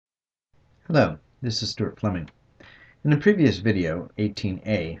Hello, this is Stuart Fleming. In the previous video,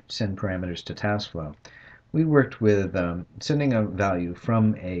 18a, Send Parameters to Task Flow, we worked with sending a value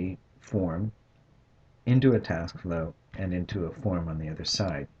from a form into a task flow and into a form on the other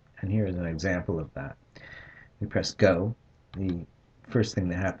side. And here is an example of that. We press go. The first thing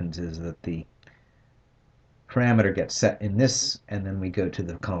that happens is that the parameter gets set in this, and then we go to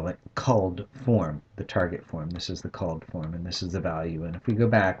the called form, the target form. This is the called form, and this is the value. And if we go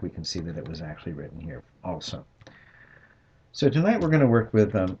back, we can see that it was actually written here also. So tonight we're going to work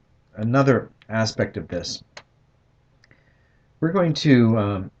with another aspect of this. We're going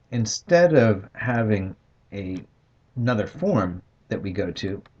to, instead of having another form that we go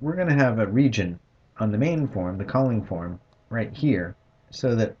to, we're going to have a region on the main form, the calling form, right here,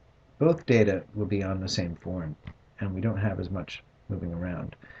 so that both data will be on the same form and we don't have as much moving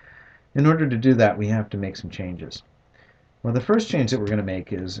around. In order to do that, we have to make some changes. Well, the first change that we're going to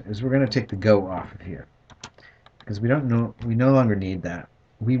make is we're going to take the go off of here, because we no longer need that.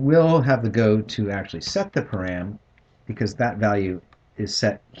 We will have the go to actually set the param, because that value is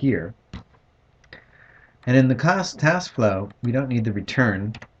set here. And in the task flow, we don't need the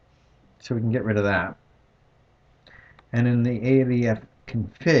return, so we can get rid of that. And in the ADF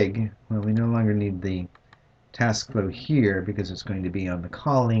config, well, we no longer need the task flow here because it's going to be on the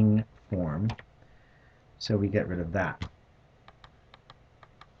calling form, so we get rid of that.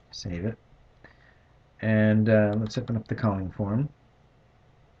 Save it. And let's open up the calling form.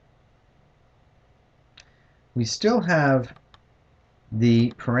 We still have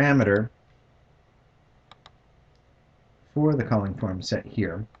the parameter for the calling form set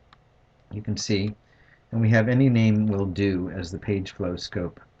here. You can see, and we have any name will do as the page flow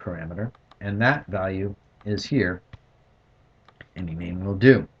scope parameter, and that value is here. Any name will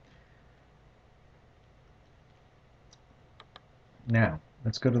do. Now,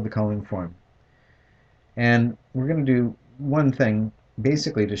 let's go to the calling form. And we're going to do one thing,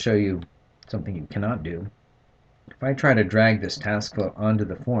 basically to show you something you cannot do. If I try to drag this task flow onto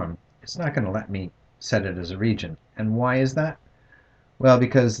the form, it's not going to let me set it as a region. And why is that? Well,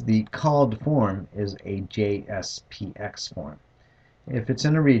 because the called form is a JSPX form. If it's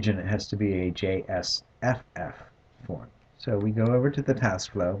in a region, it has to be a JSFF form. So we go over to the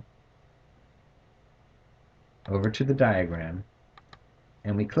task flow, over to the diagram,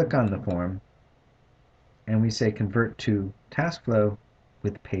 and we click on the form, and we say convert to task flow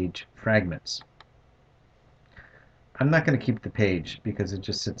with page fragments. I'm not going to keep the page because it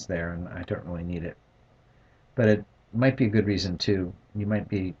just sits there and I don't really need it. But it might be a good reason too. It might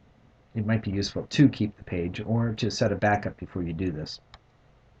be useful to keep the page or to set a backup before you do this.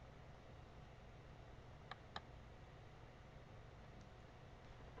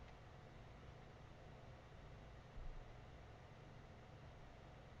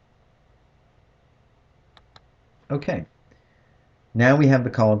 Okay. Now we have the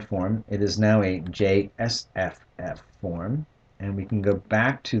called form. It is now a JSFF form, and we can go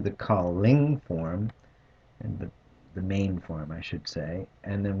back to the calling form, and the main form, I should say,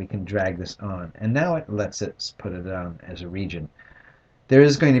 and then we can drag this on. And now it lets us put it on as a region. There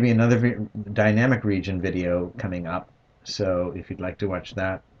is going to be another dynamic region video coming up, so if you'd like to watch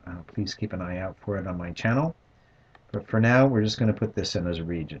that, please keep an eye out for it on my channel. But for now, we're just going to put this in as a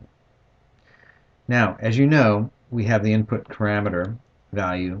region. Now, as you know, we have the input parameter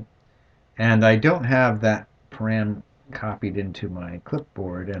value, and I don't have that param copied into my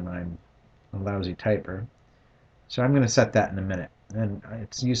clipboard, and I'm a lousy typer. So I'm going to set that in a minute, and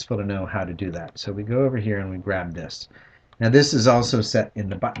it's useful to know how to do that. So we go over here and we grab this. Now this is also set in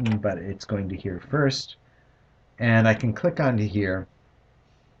the button, but it's going to here first, and I can click onto here.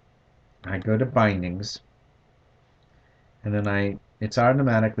 I go to bindings, and then it's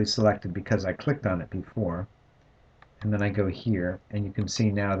automatically selected because I clicked on it before, and then I go here, and you can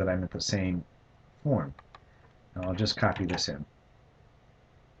see now that I'm at the same form. Now I'll just copy this in.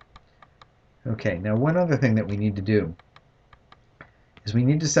 Okay, now one other thing that we need to do is we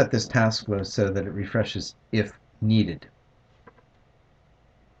need to set this task flow so that it refreshes if needed.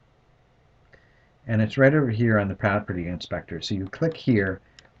 And it's right over here on the property inspector. So you click here,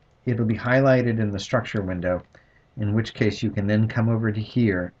 it'll be highlighted in the structure window, in which case you can then come over to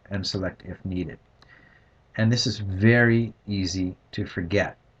here and select if needed. And this is very easy to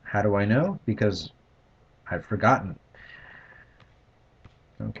forget. How do I know? Because I've forgotten.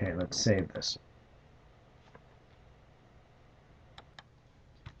 Okay, let's save this.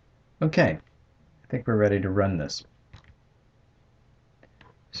 Okay, I think we're ready to run this.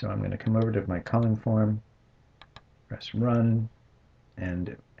 So I'm going to come over to my calling form, press run,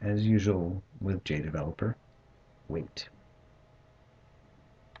 and as usual with Jdeveloper, wait.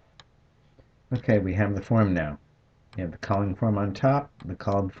 Okay, we have the form now. We have the calling form on top, the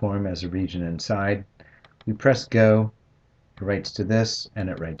called form as a region inside. We press go, it writes to this, and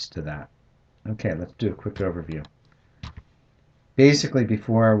it writes to that. Okay, let's do a quick overview. Basically,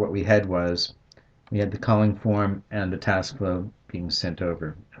 before what we had was we had the calling form and the task flow being sent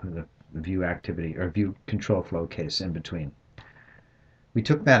over with the view activity or view control flow case in between. We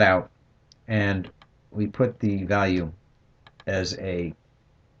took that out and we put the value as a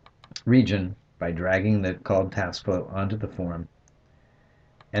region by dragging the called task flow onto the form,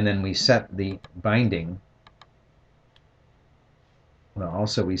 and then we set the binding. Well,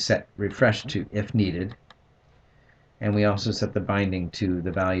 also we set refresh to if needed, and we also set the binding to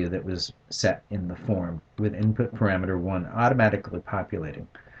the value that was set in the form with input parameter 1 automatically populating.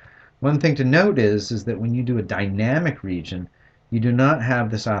 One thing to note is that when you do a dynamic region, you do not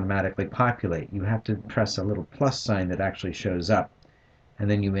have this automatically populate. You have to press a little plus sign that actually shows up, and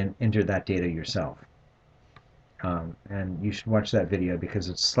then you enter that data yourself. And you should watch that video because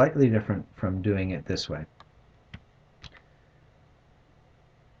it's slightly different from doing it this way.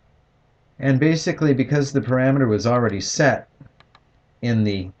 And basically, because the parameter was already set in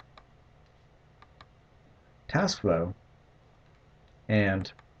the task flow,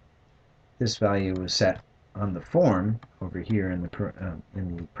 and this value was set on the form over here in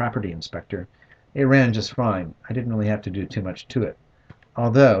the property inspector, it ran just fine. I didn't really have to do too much to it.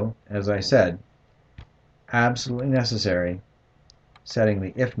 Although, as I said, absolutely necessary, setting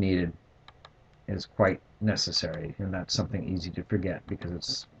the if needed is quite necessary, and that's something easy to forget because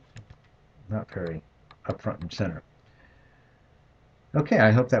it's not very up front and center. Okay,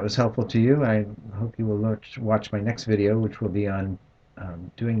 I hope that was helpful to you. I hope you will watch my next video, which will be on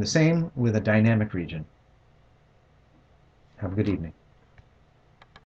doing the same with a dynamic region. Have a good evening.